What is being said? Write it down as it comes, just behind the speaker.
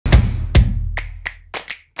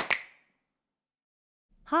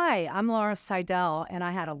Hi, I'm Laura Seydel, and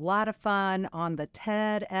I had a lot of fun on the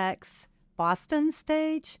TEDx Boston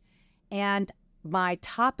stage. And my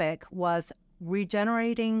topic was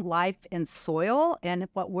regenerating life in soil and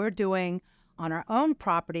what we're doing on our own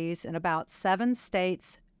properties in about 7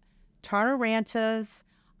 states, Turner ranches,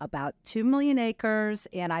 about 2 million acres.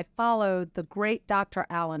 And I followed the great Dr.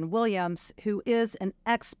 Alan Williams, who is an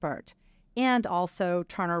expert and also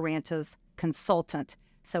Turner Ranches consultant.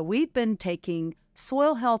 So we've been taking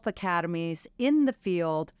soil health academies in the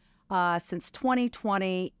field since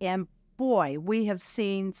 2020, and boy, we have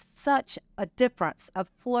seen such a difference, a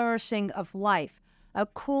flourishing of life, a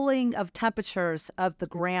cooling of temperatures of the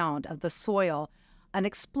ground, of the soil, an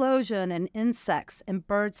explosion in insects and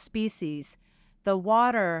bird species. The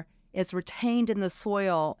water is retained in the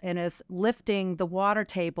soil and is lifting the water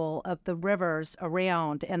table of the rivers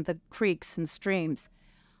around and the creeks and streams.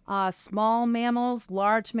 Small mammals,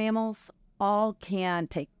 large mammals, all can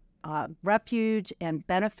take refuge and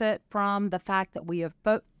benefit from the fact that we have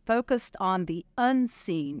focused on the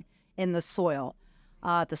unseen in the soil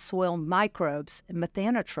microbes and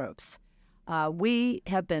methanotropes. We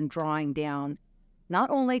have been drawing down not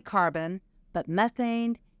only carbon, but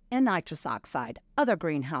methane and nitrous oxide, other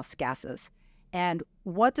greenhouse gases. And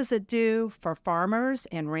what does it do for farmers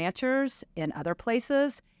and ranchers in other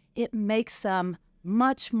places? It makes them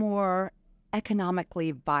much more economically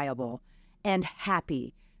viable and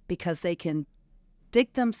happy because they can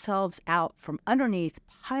dig themselves out from underneath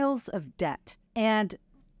piles of debt. And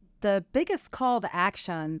the biggest call to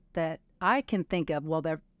action that I can think of, well,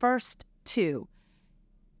 the first two,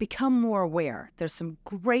 become more aware. There's some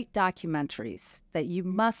great documentaries that you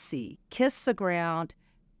must see. Kiss the Ground,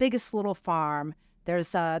 Biggest Little Farm.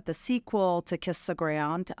 There's the sequel to Kiss the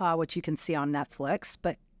Ground, which you can see on Netflix,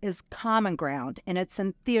 but is Common Ground, and it's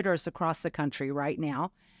in theaters across the country right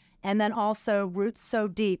now. And then also Roots So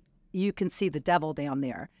Deep, You Can See the Devil Down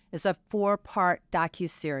There. It's a 4-part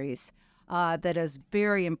docuseries that is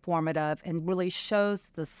very informative and really shows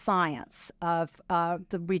the science of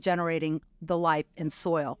the regenerating the life in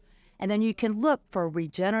soil. And then you can look for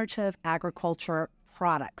regenerative agriculture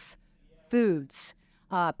products, foods.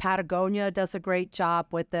 Patagonia does a great job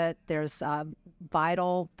with it. There's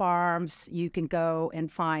Vital Farms. You can go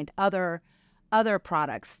and find other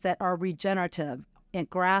products that are regenerative and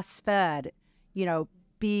grass-fed,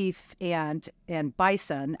 beef and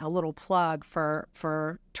bison. A little plug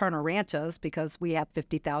for Turner Ranches, because we have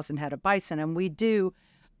 50,000 head of bison, and we do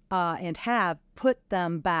and have put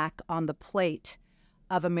them back on the plate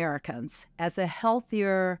of Americans as a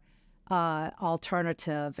healthier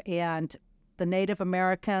alternative. And the Native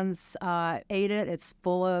Americans ate it. It's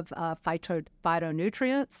full of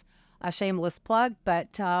phytonutrients. A shameless plug,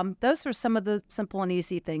 but those are some of the simple and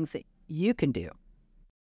easy things that you can do.